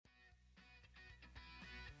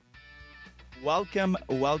Welcome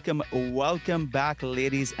back,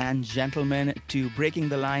 ladies and gentlemen, to Breaking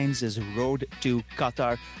the Lines is Road to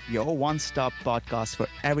Qatar, your one-stop podcast for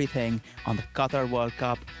everything on the Qatar World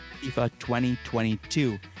Cup FIFA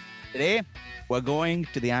 2022. Today, we're going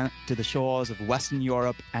to the shores of Western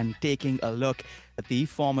Europe and taking a look at the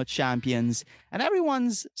former champions and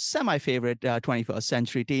everyone's semi-favorite 21st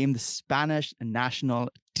century team, the Spanish national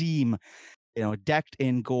team. Decked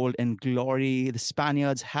in gold and glory, the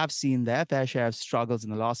Spaniards have seen their fair share of struggles in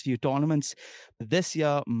the last few tournaments. This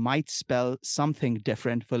year might spell something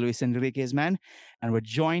different for Luis Enrique's men. And we're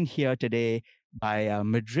joined here today by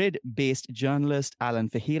Madrid-based journalist Alan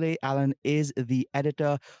Fahile. Alan is the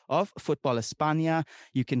editor of Football España.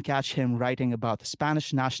 You can catch him writing about the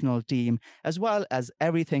Spanish national team, as well as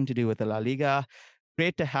everything to do with the La Liga.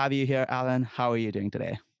 Great to have you here, Alan. How are you doing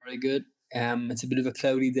today? Very good. It's a bit of a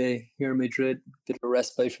cloudy day here in Madrid, bit of a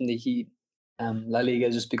respite from the heat. La Liga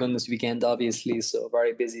has just begun this weekend, obviously, so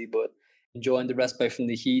very busy, but enjoying the respite from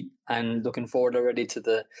the heat and looking forward already to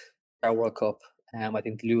the World Cup. I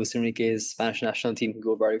think Luis Enrique's Spanish national team can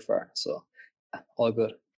go very far, so all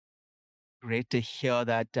good. Great to hear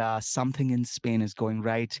that something in Spain is going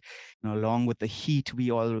right. Along with the heat,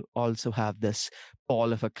 we all also have this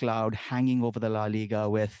pall of a cloud hanging over the La Liga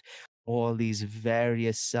with all these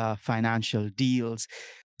various financial deals.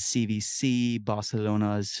 CVC,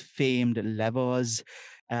 Barcelona's famed levers.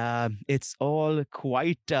 It's all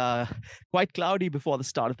quite cloudy before the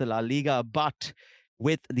start of the La Liga, but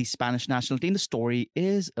with the Spanish national team, the story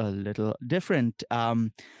is a little different.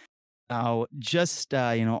 Now, just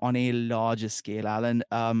on a larger scale, Alan,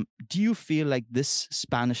 do you feel like this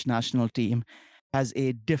Spanish national team has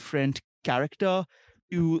a different character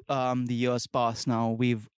to the years past? Now,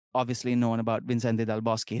 we've obviously known about Vicente Del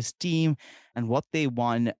Bosque's team and what they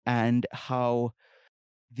won, and how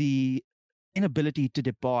the inability to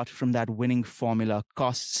depart from that winning formula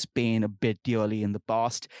cost Spain a bit dearly in the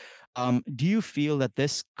past. Do you feel that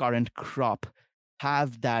this current crop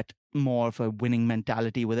have that more of a winning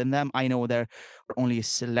mentality within them? I know there are only a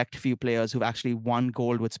select few players who've actually won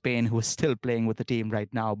gold with Spain who are still playing with the team right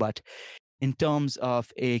now, but in terms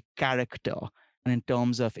of a character and in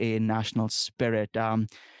terms of a national spirit,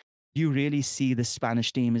 do you really see the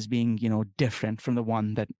Spanish team as being, different from the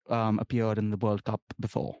one that appeared in the World Cup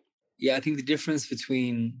before? Yeah, I think the difference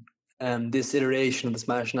between this iteration of the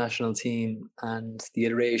Spanish national team and the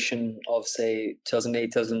iteration of, say,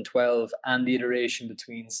 2008, 2012, and the iteration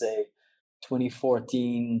between, say,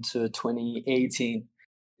 2014 to 2018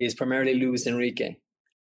 is primarily Luis Enrique,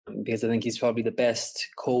 because I think he's probably the best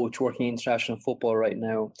coach working international football right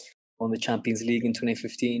now. Won the Champions League in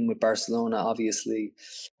 2015 with Barcelona, obviously.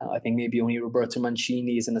 I think maybe only Roberto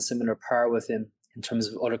Mancini is in a similar par with him in terms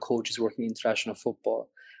of other coaches working international football.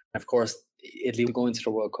 And of course, Italy will go into the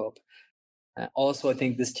World Cup. Also, I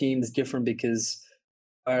think this team is different because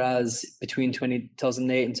whereas between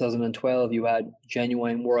 2008 and 2012, you had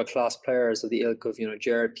genuine world-class players of the ilk of,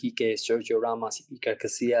 Gerard Piqué, Sergio Ramos, Iker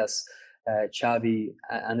Casillas, Xavi,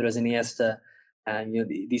 Andres Iniesta, and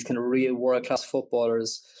these kind of real world-class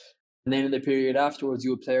footballers. And then in the period afterwards,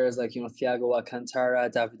 you had players like Thiago Alcantara,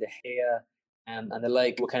 David De Gea, and the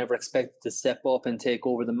like were kind of expected to step up and take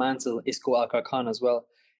over the mantle. Isco Alcarcon as well.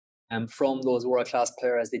 And from those world-class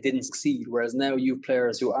players, they didn't succeed. Whereas now you have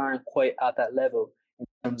players who aren't quite at that level in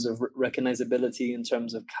terms of recognizability, in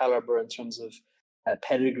terms of caliber, in terms of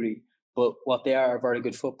pedigree. But what they are very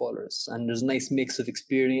good footballers. And there's a nice mix of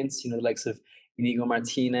experience, the likes of Inigo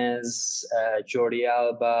Martinez, Jordi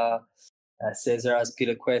Alba, Cesar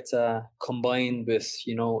Azpilicueta, combined with,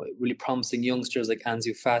 really promising youngsters like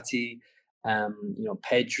Ansu Fati,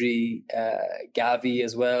 Pedri, Gavi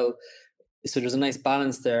as well. So there's a nice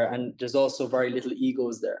balance there, and there's also very little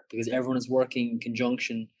egos there because everyone is working in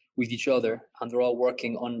conjunction with each other, and they're all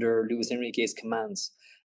working under Luis Enrique's commands.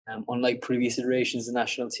 Unlike previous iterations of the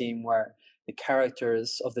national team where the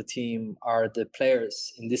characters of the team are the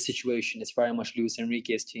players, in this situation, it's very much Luis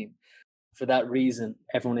Enrique's team. For that reason,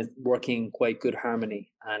 everyone is working in quite good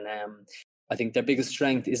harmony. And I think their biggest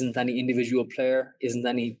strength isn't any individual player, isn't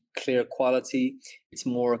any clear quality. It's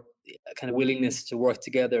more a kind of willingness to work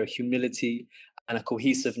together, humility, and a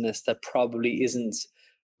cohesiveness that probably isn't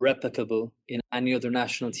replicable in any other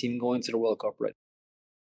national team going to the World Cup, right?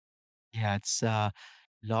 Yeah, it's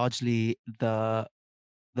largely the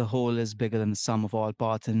whole is bigger than the sum of all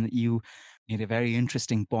parts, and you made a very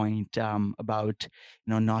interesting point about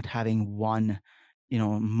not having one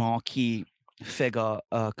marquee figure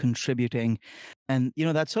contributing, and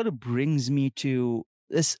that sort of brings me to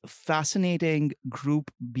this fascinating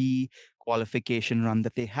Group B qualification run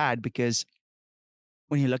that they had, because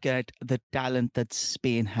when you look at the talent that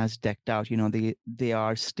Spain has decked out, they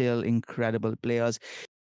are still incredible players.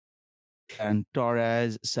 And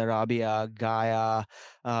Torres, Sarabia, Gaia,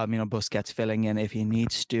 Busquets filling in if he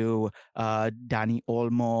needs to, Dani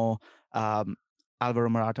Olmo, um, Alvaro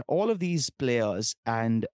Morata, all of these players.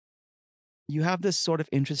 And you have this sort of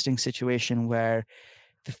interesting situation where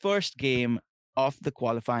the first game of the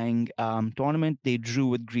qualifying tournament, they drew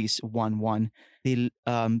with Greece 1-1. They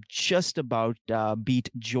just about beat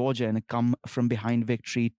Georgia in a come from behind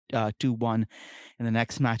victory 2-1 in the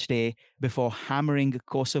next match day before hammering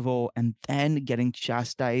Kosovo and then getting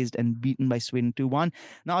chastised and beaten by Sweden 2-1.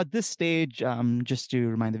 Now, at this stage, just to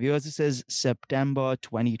remind the viewers, this is September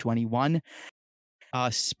 2021.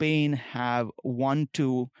 Spain have won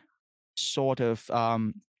two sort of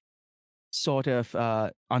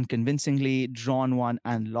unconvincingly, drawn one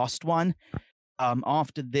and lost one.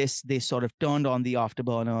 After this, they sort of turned on the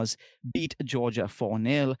afterburners, beat Georgia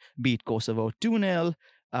 4-0, beat Kosovo 2-0,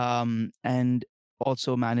 and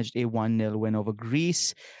also managed a 1-0 win over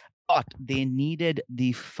Greece. But they needed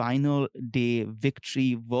the final day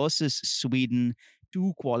victory versus Sweden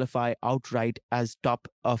to qualify outright as top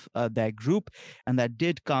of their group. And that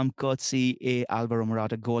did come courtesy a Alvaro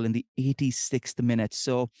Morata goal in the 86th minute.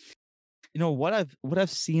 So what I've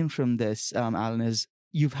seen from this, Alan, is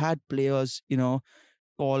you've had players,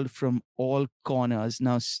 called from all corners.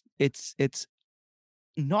 Now it's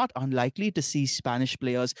not unlikely to see Spanish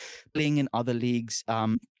players playing in other leagues,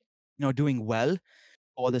 doing well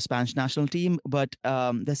for the Spanish national team, but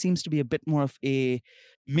there seems to be a bit more of a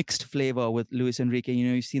mixed flavor with Luis Enrique.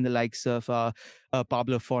 You've seen the likes of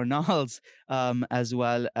Pablo Fornals, as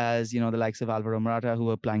well as the likes of Alvaro Morata, who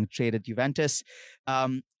are playing trade at Juventus.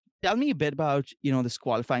 Um, Tell me a bit about this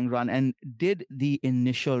qualifying run, and did the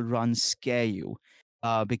initial run scare you?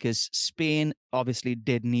 Because Spain obviously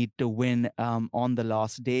did need to win on the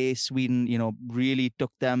last day. Sweden, really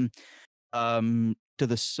took them to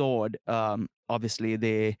the sword. Obviously,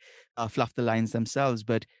 they fluffed the lines themselves,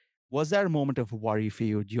 but was there a moment of worry for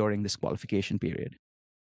you during this qualification period?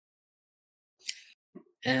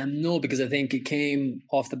 No, because I think it came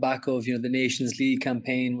off the back of the Nations League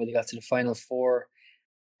campaign where they got to the final four,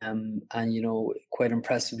 and quite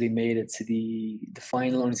impressively made it to the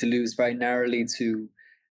final, only to lose very narrowly to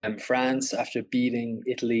France after beating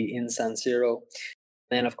Italy in San Siro.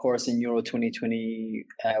 Then, of course, in Euro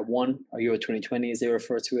 2021 or Euro 2020, as they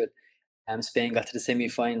refer to it, Spain got to the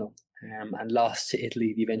semi-final and lost to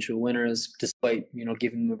Italy, the eventual winners, despite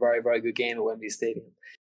giving them a very, very good game at Wembley Stadium.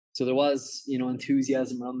 So there was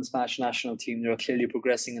enthusiasm around the Spanish national team. They were clearly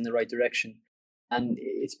progressing in the right direction, and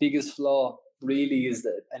its biggest flaw really is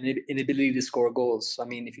an inability to score goals. I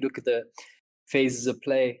mean, if you look at the phases of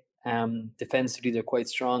play, defensively they're quite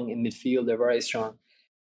strong. In midfield, they're very strong.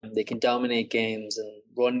 They can dominate games and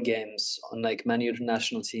run games, unlike many other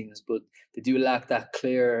national teams, but they do lack that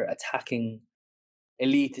clear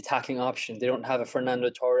elite attacking option. They don't have a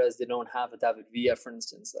Fernando Torres. They don't have a David Villa, for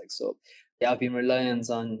instance. So they have been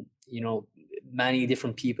reliant on many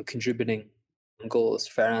different people contributing goals.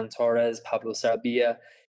 Ferran Torres, Pablo Sarabia,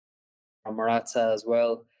 Morata as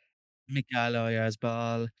well. Mikael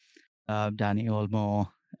Oyarzabal, Dani Olmo,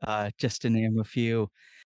 just to name a few.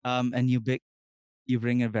 And you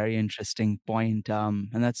bring a very interesting point,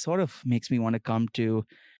 and that sort of makes me want to come to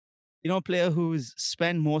a player who's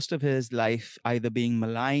spent most of his life either being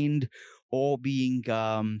maligned or being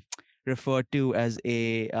referred to as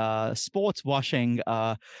a sports washing,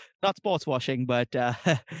 not sports washing, but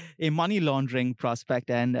a money laundering prospect.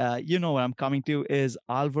 And what I'm coming to is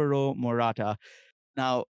Alvaro Morata.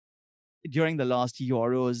 Now, during the last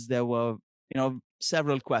Euros, there were,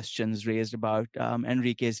 several questions raised about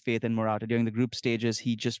Enrique's faith in Morata. During the group stages,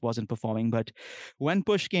 he just wasn't performing. But when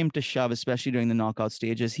push came to shove, especially during the knockout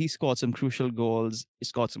stages, he scored some crucial goals. He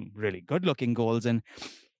scored some really good-looking goals. And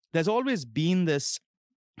there's always been this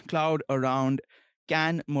cloud around,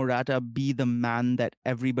 can Morata be the man that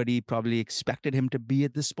everybody probably expected him to be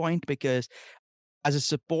at this point? Because as a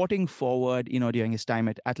supporting forward, during his time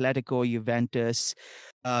at Atletico, Juventus,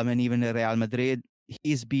 and even Real Madrid,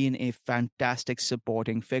 he's been a fantastic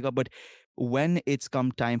supporting figure. But when it's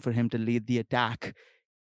come time for him to lead the attack,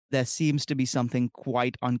 there seems to be something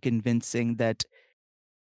quite unconvincing that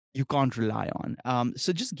you can't rely on.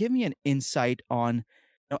 So just give me an insight on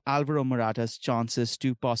Alvaro Morata's chances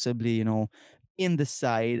to possibly, in the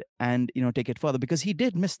side and, take it further, because he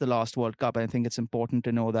did miss the last World Cup. And I think it's important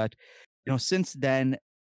to know that, since then,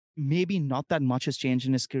 maybe not that much has changed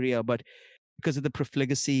in his career, but because of the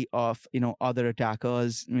profligacy of other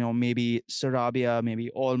attackers, maybe Sarabia,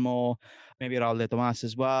 maybe Olmo, maybe Raul de Tomas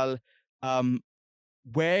as well. Um,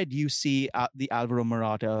 where do you see the Alvaro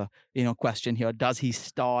Morata, question here? Does he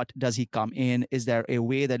start? Does he come in? Is there a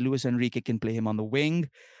way that Luis Enrique can play him on the wing?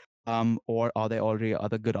 Or are there already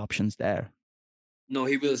other good options there? No,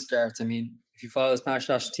 he will start. I mean, if you follow the Spanish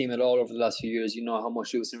national team at all over the last few years, you know how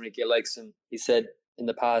much Luis Enrique likes him. He said in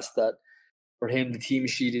the past that for him, the team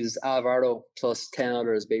sheet is Alvaro plus 10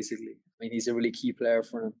 others, basically. I mean, he's a really key player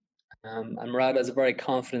for him. And Morata is a very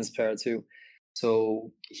confidence player, too.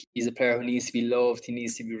 So he's a player who needs to be loved, he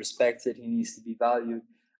needs to be respected, he needs to be valued.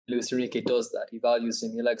 Luis Enrique does that. He values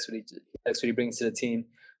him, he likes what he brings to the team.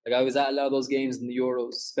 Like, I was at a lot of those games in the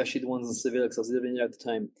Euros, especially the ones in Seville, because I was living there at the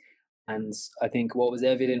time. And I think what was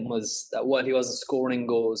evident was that while he wasn't scoring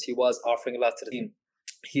goals, he was offering a lot to the team.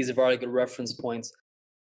 He's a very good reference point.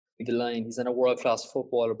 The line, he's not a world-class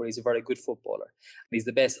footballer, but he's a very good footballer. And he's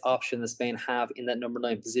the best option that Spain have in that number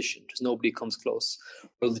 9 position. Just nobody comes close.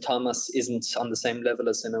 Raul Thomas isn't on the same level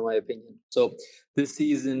as him, in my opinion. So this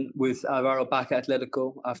season, with Alvaro back at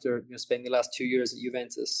Atletico after spending the last 2 years at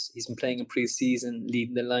Juventus, he's been playing in pre-season,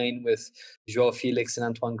 leading the line with Joao Felix and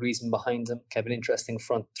Antoine Griezmann behind him. Kind of an interesting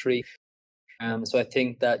front three. So I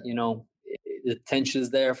think that the potential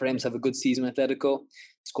is there for him to have a good season with Atletico,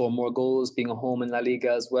 score more goals, being a home in La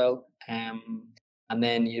Liga as well. And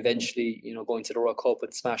then eventually, going to the World Cup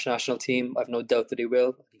with the Spanish national team, I've no doubt that he will.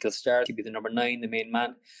 I think he'll start. He'll be the number 9, the main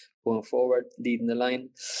man going forward, leading the line.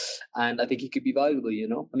 And I think he could be valuable,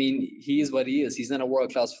 I mean, he is what he is. He's not a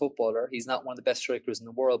world-class footballer. He's not one of the best strikers in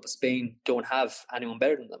the world, but Spain don't have anyone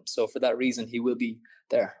better than them. So for that reason, he will be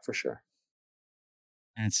there for sure.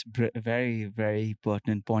 And it's a very, very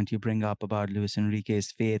pertinent point you bring up about Luis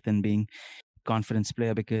Enrique's faith in being a confidence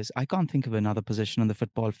player, because I can't think of another position on the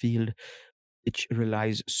football field which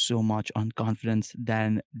relies so much on confidence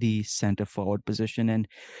than the center forward position. And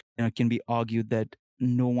it can be argued that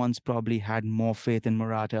no one's probably had more faith in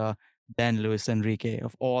Morata than Luis Enrique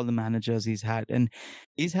of all the managers he's had. And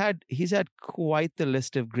he's had quite the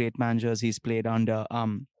list of great managers he's played under.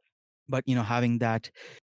 But having that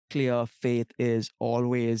clear faith is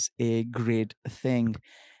always a great thing.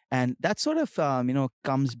 And that sort of,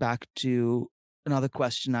 comes back to another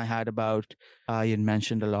question I had about, you had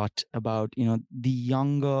mentioned a lot about, the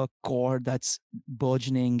younger core that's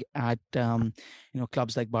burgeoning at,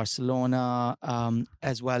 clubs like Barcelona,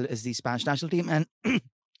 as well as the Spanish national team. And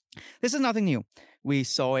this is nothing new. We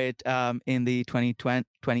saw it in the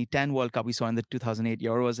 2010 World Cup. We saw in the 2008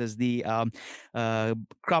 Euros as the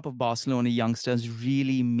crop of Barcelona youngsters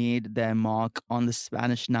really made their mark on the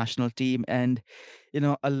Spanish national team. And,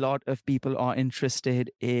 a lot of people are interested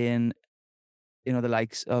in, the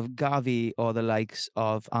likes of Gavi or the likes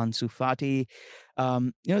of Ansu Fati.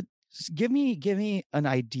 Give me an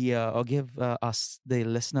idea, or give us, the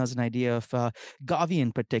listeners, an idea of Gavi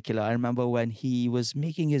in particular. I remember when he was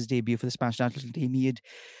making his debut for the Spanish national team, he had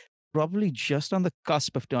probably just on the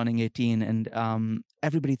cusp of turning 18, and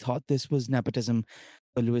everybody thought this was nepotism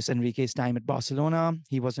for Luis Enrique's time at Barcelona.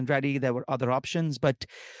 He wasn't ready. There were other options, but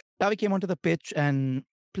Gavi came onto the pitch and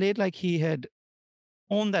played like he had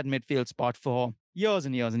owned that midfield spot for years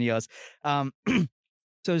and years and years.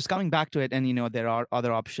 So just coming back to it, and there are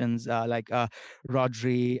other options like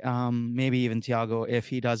Rodri, maybe even Thiago if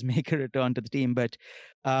he does make a return to the team. But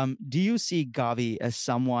do you see Gavi as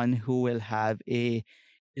someone who will have a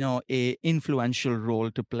influential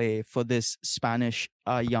role to play for this Spanish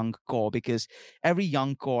young core? Because every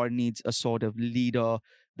young core needs a sort of leader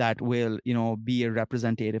that will be a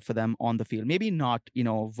representative for them on the field, maybe not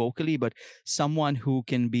vocally, but someone who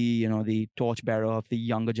can be the torchbearer of the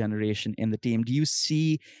younger generation in the team. Do you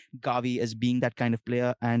see Gavi as being that kind of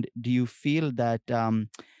player, and do you feel that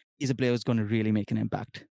he's a player who's going to really make an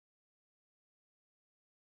impact?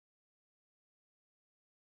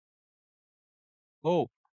 Oh,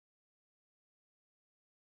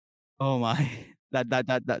 oh my,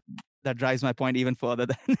 that drives my point even further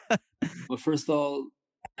then. Well, first of all,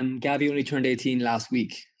 Gavi only turned 18 last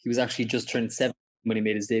week. He was actually just turned 7 when he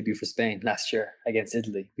made his debut for Spain last year against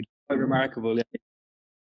Italy, which is quite remarkable.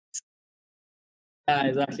 Yeah,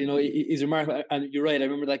 exactly. No, he's remarkable. And you're right. I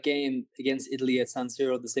remember that game against Italy at San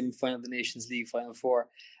Siro, the semi-final of the Nations League Final Four.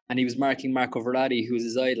 And he was marking Marco Verratti, who was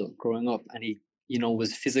his idol growing up. And he,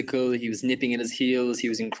 was physical. He was nipping at his heels. He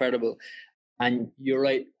was incredible. And you're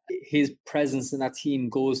right. His presence in that team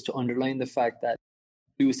goes to underline the fact that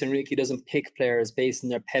Luis Enrique doesn't pick players based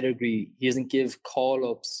on their pedigree. He doesn't give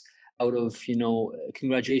call-ups out of,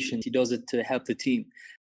 congratulations. He does it to help the team.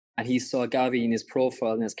 And he saw Gavi in his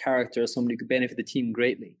profile and his character as somebody who could benefit the team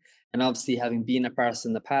greatly. And obviously, having been at Barca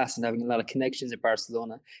in the past and having a lot of connections at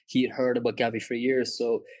Barcelona, he had heard about Gavi for years.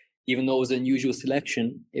 So even though it was an unusual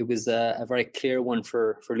selection, it was a very clear one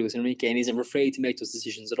for Luis Enrique, and he's never afraid to make those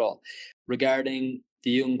decisions at all. Regarding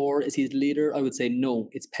the young board, is he the leader? I would say no,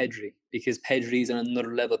 it's Pedri, because Pedri is on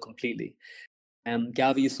another level completely.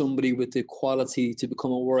 Gavi is somebody with the quality to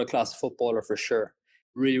become a world class footballer for sure.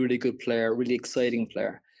 Really, really good player, really exciting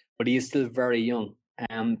player, but he is still very young.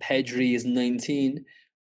 Pedri is 19.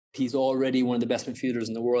 He's already one of the best midfielders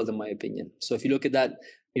in the world, in my opinion. So if you look at that,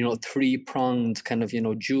 three pronged kind of,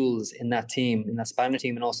 jewels in that team, in that Spanish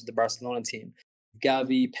team, and also the Barcelona team,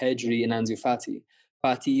 Gavi, Pedri, and Ansu Fati.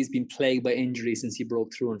 Fati's been plagued by injury since he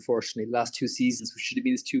broke through, unfortunately. The last 2 seasons, which should have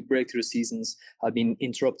been his 2 breakthrough seasons, have been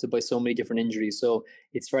interrupted by so many different injuries. So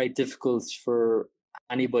it's very difficult for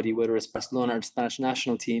anybody, whether it's Barcelona or the Spanish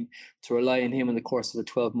national team, to rely on him in the course of a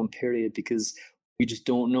 12-month period, because we just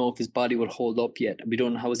don't know if his body will hold up yet. And we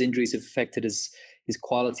don't know how his injuries have affected his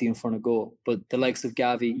quality in front of goal. But the likes of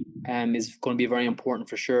Gavi is going to be very important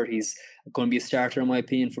for sure. He's going to be a starter, in my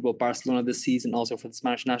opinion, for both Barcelona this season, also for the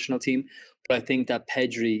Spanish national team. But I think that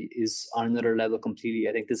Pedri is on another level completely.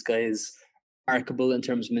 I think this guy is remarkable in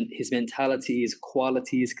terms of his mentality, his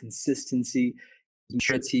quality, his consistency,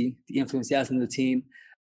 maturity, the influence he has in the team.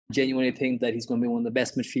 I genuinely think that he's going to be one of the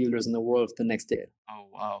best midfielders in the world for the next decade. Oh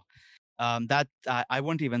wow. That I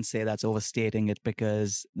won't even say that's overstating it,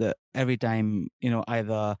 because every time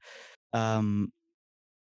um,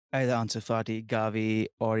 either Ansu Fati, Gavi,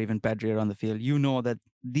 or even Pedri are on the field, that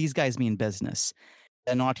these guys mean business.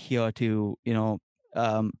 They're not here to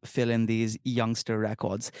fill in these youngster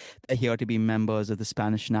records. They're here to be members of the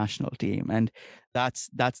Spanish national team, and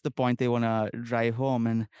that's the point they want to drive home.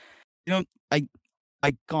 And you know, I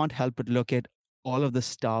I can't help but look at all of the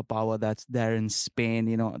star power that's there in Spain.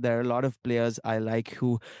 There are a lot of players I like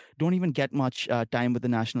who don't even get much time with the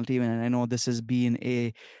national team. And I know this has been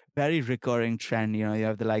a very recurring trend. You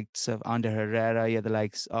have the likes of Ander Herrera, you have the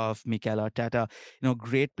likes of Mikel Arteta,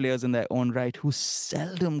 great players in their own right who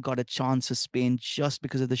seldom got a chance for Spain just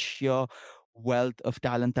because of the sheer wealth of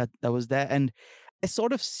talent that was there. And I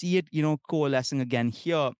sort of see it, coalescing again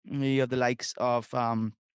here. You have the likes of,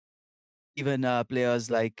 even players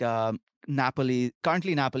like Napoli,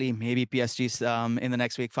 currently Napoli, maybe PSG's in the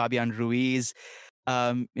next week, Fabian Ruiz,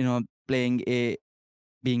 playing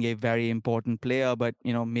being a very important player, but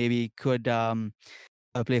maybe could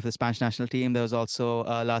play for the Spanish national team. There was also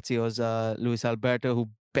Lazio's Luis Alberto, who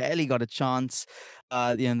barely got a chance.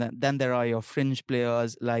 Then there are your fringe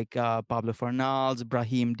players like Pablo Fornals,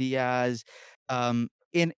 Brahim Diaz,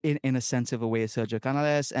 in a sense of a way, Sergio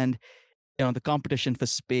Canales. And the competition for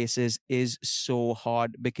spaces is so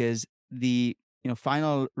hard, because the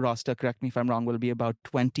final roster, correct me if I'm wrong, will be about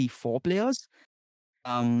 24 players.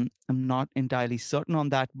 I'm not entirely certain on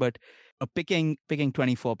that, but picking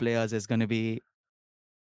 24 players is going to be,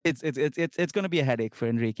 it's going to be a headache for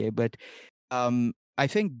Enrique. But I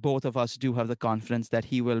think both of us do have the confidence that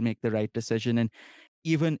he will make the right decision. And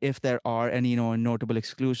even if there are any notable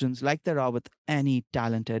exclusions, like there are with any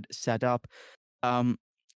talented setup, um,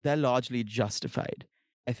 they're largely justified.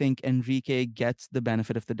 I think Enrique gets the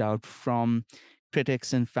benefit of the doubt from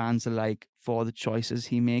critics and fans alike for the choices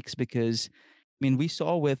he makes, because, I mean, we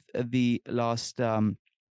saw with the last UEFA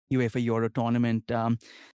Euro tournament,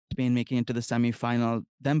 Spain making it to the semi-final,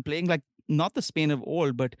 them playing like not the Spain of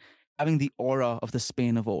old, but having the aura of the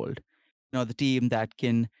Spain of old. The team that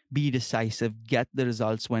can be decisive, get the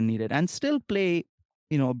results when needed, and still play,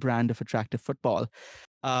 a brand of attractive football.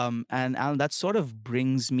 And Alan, that sort of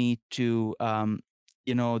brings me to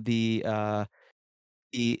you know the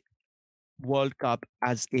World Cup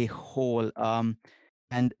as a whole,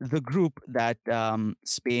 and the group that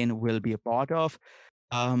Spain will be a part of.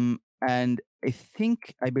 And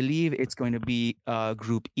I believe it's going to be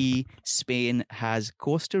Group E. Spain has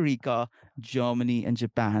Costa Rica, Germany, and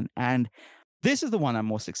Japan. And this is the one I'm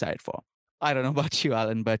most excited for. I don't know about you,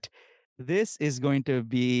 Alan, but this is going to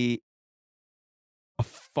be a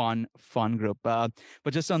fun group. But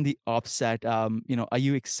just on the offset, are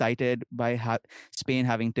you excited by Spain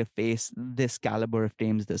having to face this caliber of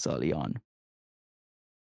teams this early on?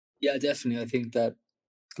 Yeah, definitely. I think that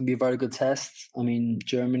could be a very good test. I mean,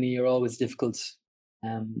 Germany are always difficult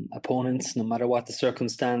opponents, no matter what the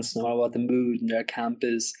circumstance, no matter what the mood in their camp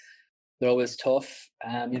is. They're always tough.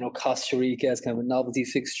 Costa Rica is kind of a novelty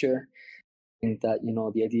fixture. I think that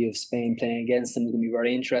the idea of Spain playing against them is going to be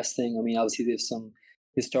very interesting. I mean, obviously there's some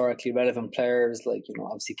historically relevant players like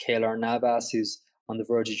obviously Keylor Navas, who's on the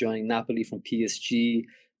verge of joining Napoli from PSG.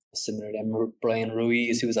 Similarly, Brian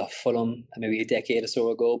Ruiz, who was at Fulham maybe a decade or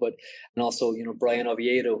so ago, and also Brian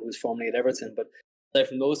Oviedo, who was formerly at Everton. But aside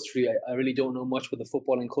from those three, I really don't know much about the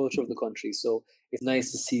footballing culture of the country. So it's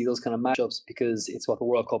nice to see those kind of matchups because it's what the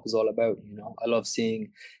World Cup is all about. You know, I love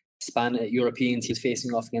seeing European teams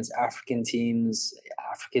facing off against African teams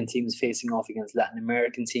facing off against Latin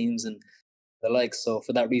American teams, and the like. So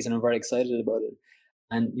for that reason, I'm very excited about it.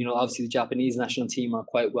 And you know, obviously, the Japanese national team are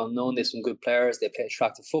quite well known. They have some good players. They play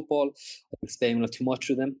attractive football. I think Spain will have too much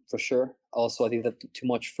for them for sure. Also, I think that too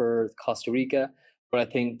much for Costa Rica. But I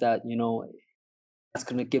think that that's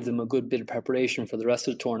going to give them a good bit of preparation for the rest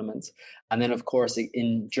of the tournament. And then, of course,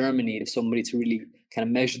 in Germany, if somebody to really kind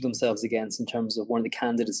of measure themselves against in terms of one of the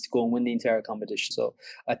candidates to go and win the entire competition. So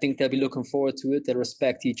I think they'll be looking forward to it. They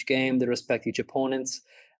respect each game. They respect each opponent.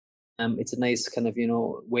 It's a nice kind of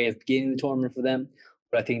way of beginning the tournament for them.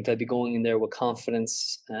 But I think they'll be going in there with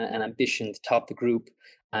confidence and ambition to top the group,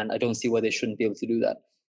 and I don't see why they shouldn't be able to do that.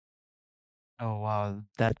 Oh wow,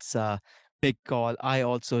 that's a big call. I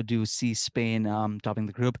also do see Spain topping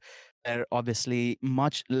the group. They're obviously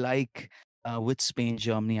much like with Spain,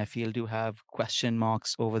 Germany. I feel do have question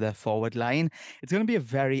marks over their forward line. It's going to be a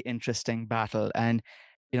very interesting battle, and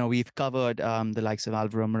we've covered the likes of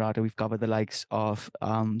Alvaro Morata. We've covered the likes of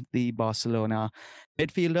the Barcelona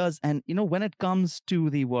midfielders, and when it comes to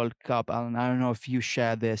the World Cup, Alan, I don't know if you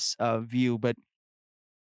share this view, but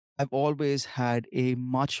I've always had a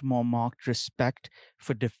much more marked respect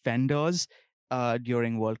for defenders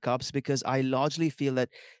during World Cups because I largely feel that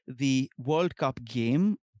the World Cup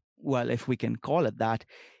game, well, if we can call it that,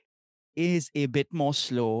 is a bit more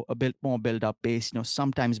slow, a bit more build up based,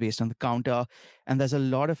 sometimes based on the counter. And there's a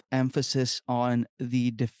lot of emphasis on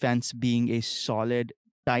the defense being a solid,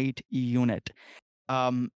 tight unit.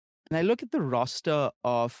 And I look at the roster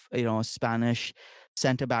of Spanish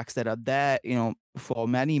center backs that are there. For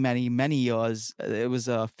many, many, many years, it was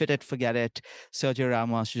a fit it, forget it. Sergio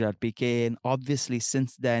Ramos, Gerard Piqué, and obviously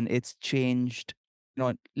since then it's changed.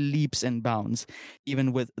 Leaps and bounds,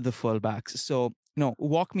 even with the fullbacks. So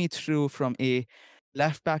walk me through from a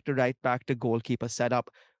left back to right back to goalkeeper setup.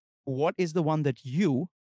 What is the one that you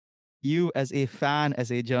as a fan,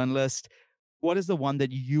 as a journalist, what is the one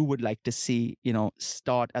that you would like to see,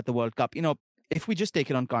 start at the World Cup? If we just take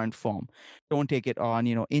it on current form, don't take it on,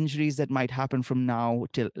 injuries that might happen from now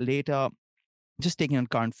till later. Just taking on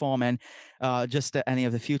current form and just any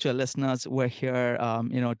of the future listeners, we're here,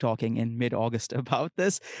 talking in mid-August about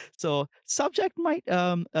this. So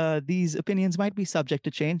these opinions might be subject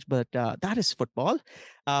to change, but that is football.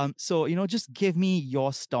 So, just give me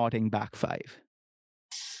your starting back five.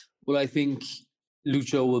 Well, I think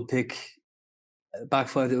Lucho will pick a back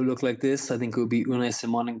five that would look like this. I think it would be Unai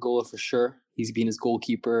Simon in goal for sure. He's been his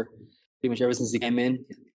goalkeeper pretty much ever since he came in.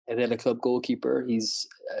 At a club goalkeeper. He's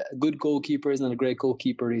a good goalkeeper. He's not a great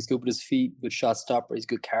goalkeeper. He's good with his feet, good shot stopper. He's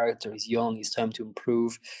good character. He's young. He's time to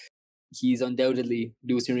improve. He's undoubtedly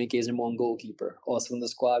Luis Enrique's number one goalkeeper. Also in the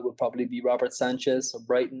squad would probably be Robert Sanchez of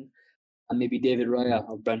Brighton and maybe David Raya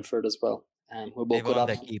of Brentford as well. We're both good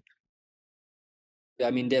options.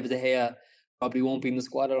 I mean, David De Gea probably won't be in the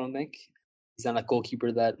squad, I don't think. He's not a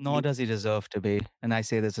goalkeeper that... Nor does he deserve to be. And I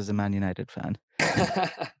say this as a Man United fan.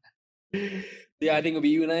 Yeah, I think it'll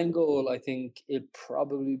be Unai in goal. I think it'll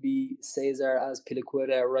probably be Cesar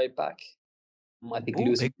Azpilicueta at right back. I think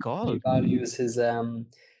Luis values his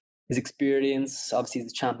experience. Obviously, the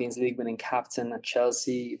Champions League winning captain at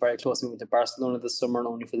Chelsea, very close moving to Barcelona this summer, and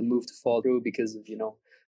only for the move to fall through because of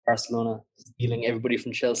Barcelona stealing everybody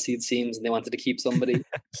from Chelsea, it seems, and they wanted to keep somebody.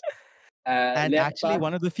 And actually,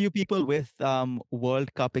 one of the few people with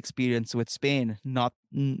World Cup experience with Spain.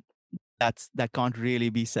 That can't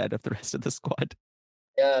really be said of the rest of the squad.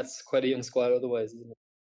 Yeah, it's quite a young squad otherwise, isn't it?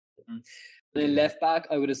 And then left back,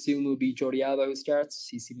 I would assume it would be Jordi Alba who starts.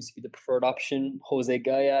 He seems to be the preferred option. Jose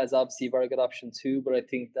Gaya is obviously a very good option too, but I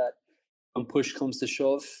think that when push comes to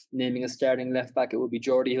shove, naming a starting left back, it would be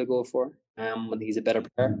Jordi he'll go for. I think he's a better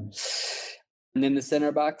player. And then the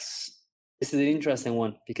centre backs, this is an interesting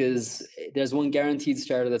one because there's one guaranteed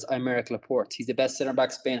starter, that's Aymeric Laporte. He's the best centre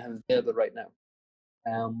back Spain have available right now.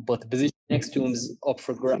 But the position next to him is up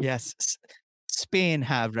for grabs. Yes, Spain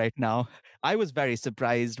have right now. I was very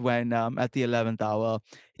surprised when at the 11th hour,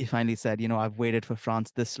 he finally said, I've waited for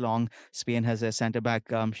France this long. Spain has a centre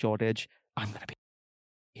back shortage. I'm going to be.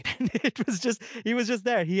 It was just, he was just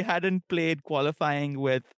there. He hadn't played qualifying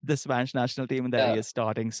with the Spanish national team and there he is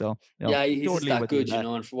starting. So, yeah, he's totally just that good,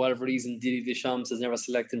 and for whatever reason, Didier Deschamps has never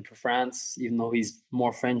selected him for France, even though he's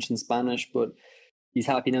more French than Spanish, but he's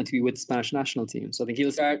happy now to be with the Spanish national team. So I think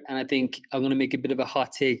he'll start, and I think I'm going to make a bit of a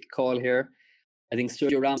hot take call here. I think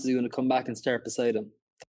Sergio Ramos is going to come back and start beside him.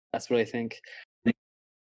 That's what I think.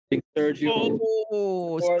 think Sergio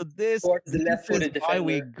Oh, Laporte so this is a this is left-footed why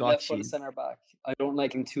we defender, got left-footed you. centre back. I don't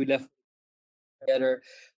like him too left together.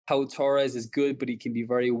 Pau Torres is good, but he can be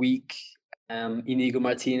very weak. Inigo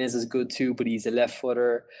Martinez is good too, but he's a left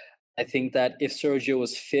footer. I think that if Sergio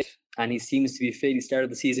was fit, and he seems to be fit, he started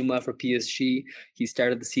the season well for PSG. He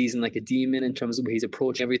started the season like a demon in terms of where he's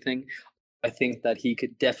approaching everything. I think that he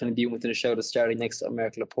could definitely be within a shout of starting next to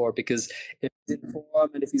American Laporte, because if he's in form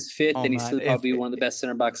and if he's fit, Oh then he's man, still if probably one of the best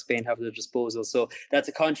centre backs Spain have at their disposal. So that's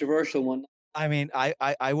a controversial one. I mean,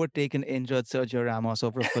 I would take an injured Sergio Ramos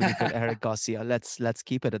over a fully fit Eric Garcia. Let's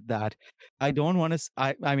keep it at that. I don't want to.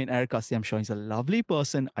 I mean, Eric Garcia. I'm sure he's a lovely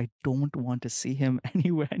person. I don't want to see him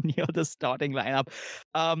anywhere near the starting lineup.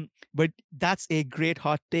 But that's a great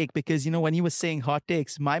hot take, because when you were saying hot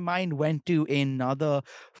takes, my mind went to another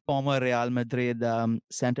former Real Madrid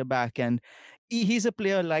center back, and he's a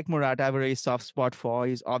player like Morata. I have a very soft spot for.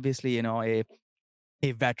 He's obviously a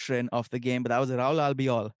veteran of the game, but that was Raul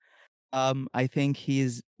Albiol. I think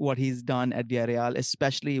what he's done at Villarreal,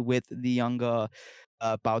 especially with the younger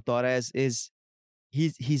Pau Torres, is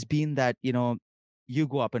he's been that, you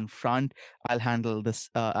go up in front, I'll handle this,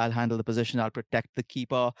 I'll handle the position, I'll protect the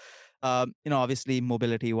keeper. Obviously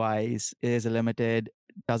mobility wise is limited,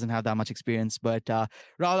 doesn't have that much experience, but Raul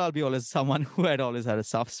Albiol is someone who I'd always had a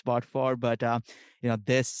soft spot for. But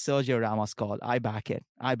this Sergio Ramos call, I back it.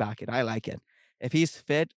 I back it. I like it. If he's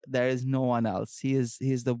fit, there is no one else. He's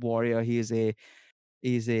the warrior. He's a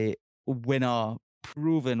winner,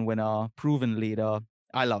 proven leader.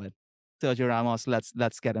 I love it. Sergio Ramos,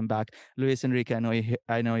 let's get him back. Luis Enrique,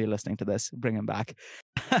 I know you're listening to this. Bring him back.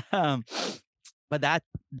 But that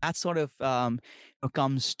sort of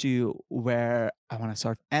comes to where I want to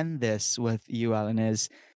sort of end this with you, Alan. Is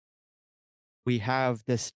we have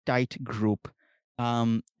this tight group.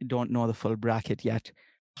 Don't know the full bracket yet.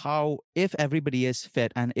 How, if everybody is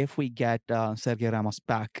fit and if we get Sergio Ramos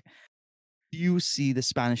back, do you see the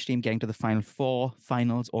Spanish team getting to the final four,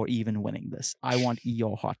 finals, or even winning this? I want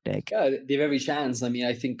your hot take. Yeah, they have every chance. I mean,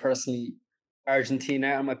 I think personally,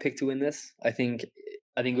 Argentina are my pick to win this. I think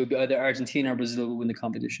it would be either Argentina or Brazil will win the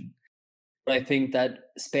competition. But I think that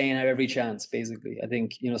Spain have every chance. Basically, I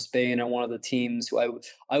think Spain are one of the teams who I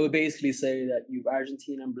would basically say that you've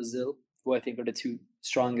Argentina and Brazil, who I think are the two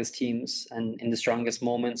strongest teams and in the strongest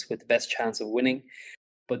moments with the best chance of winning.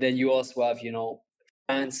 But then you also have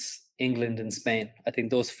France, England, and Spain. I think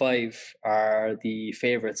those five are the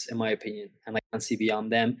favorites in my opinion, and I can't see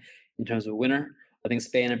beyond them in terms of winner. I think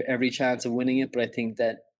Spain have every chance of winning it, but I think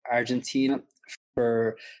that Argentina,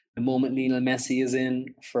 for the moment Lionel Messi is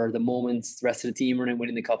in, for the moment the rest of the team are in,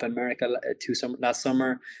 winning the Copa America last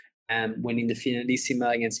summer, and winning the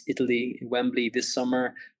Finalissima against Italy in Wembley this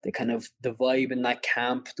summer, the kind of the vibe in that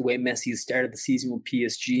camp, the way Messi started the season with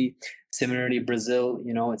PSG. Similarly, Brazil,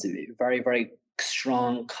 it's a very, very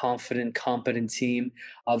strong, confident, competent team.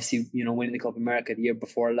 Obviously, winning the Copa America the year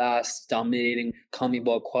before last, dominating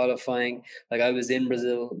CONMEBOL qualifying. Like, I was in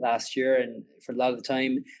Brazil last year and for a lot of the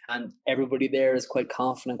time, and everybody there is quite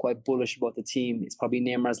confident, quite bullish about the team. It's probably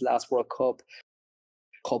Neymar's last World Cup,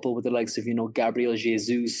 coupled with the likes of, Gabriel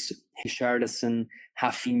Jesus, Richarlison,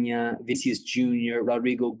 Rafinha, Vinicius Jr.,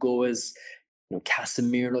 Rodrigo Goes,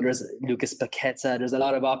 Casemiro, there's Lucas Paqueta, there's a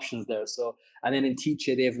lot of options there. So, and then in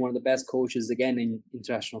Tiche, they have one of the best coaches again in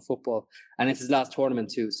international football, and it's his last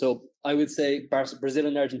tournament too. So I would say Brazil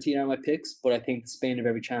and Argentina are my picks, but I think Spain have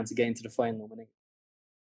every chance of getting to the final winning.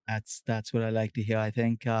 That's what I like to hear. I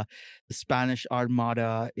think the Spanish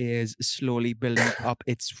Armada is slowly building up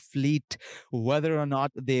its fleet. Whether or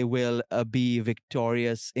not they will be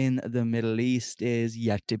victorious in the Middle East is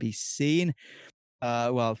yet to be seen.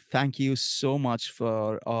 Well, thank you so much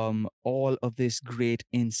for all of this great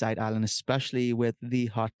insight, Alan, especially with the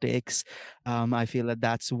hot takes. I feel that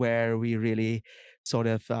that's where we really sort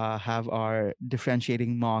of have our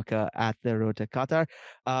differentiating marker at the Road to Qatar.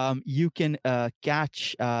 You can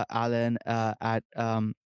catch Alan at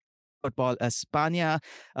Football España.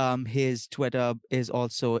 His Twitter is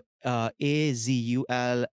also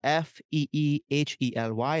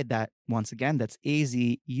AZULFEEHELY. That once again, that's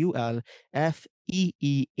AZULFEEHELY.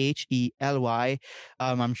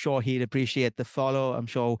 I'm sure he'd appreciate the follow. I'm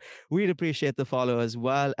sure we'd appreciate the follow as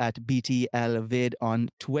well at BTLVid on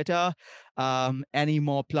Twitter. Any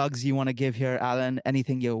more plugs you want to give here, Alan?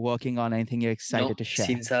 Anything you're working on? Anything you're excited No, to share?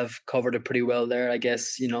 seems to have covered it pretty well there. I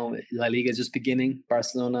guess, La Liga is just beginning.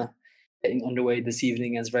 Barcelona getting underway this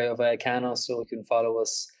evening as Rayo Vallecano. So you can follow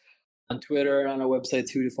us on Twitter and on our website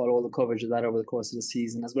too to follow all the coverage of that over the course of the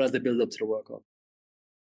season, as well as the build up to the World Cup.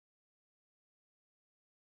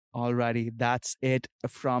 Alrighty, that's it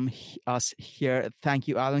from us here. Thank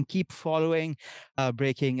you, Alan. Keep following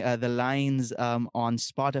Breaking the Lines on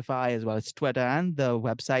Spotify as well as Twitter and the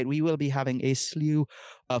website. We will be having a slew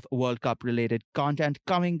of World Cup related content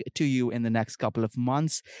coming to you in the next couple of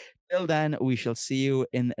months. Till then, we shall see you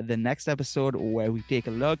in the next episode where we take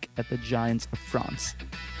a look at the Giants of France.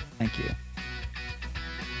 Thank you.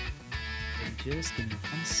 Just give me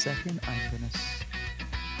 1 second. I'm going to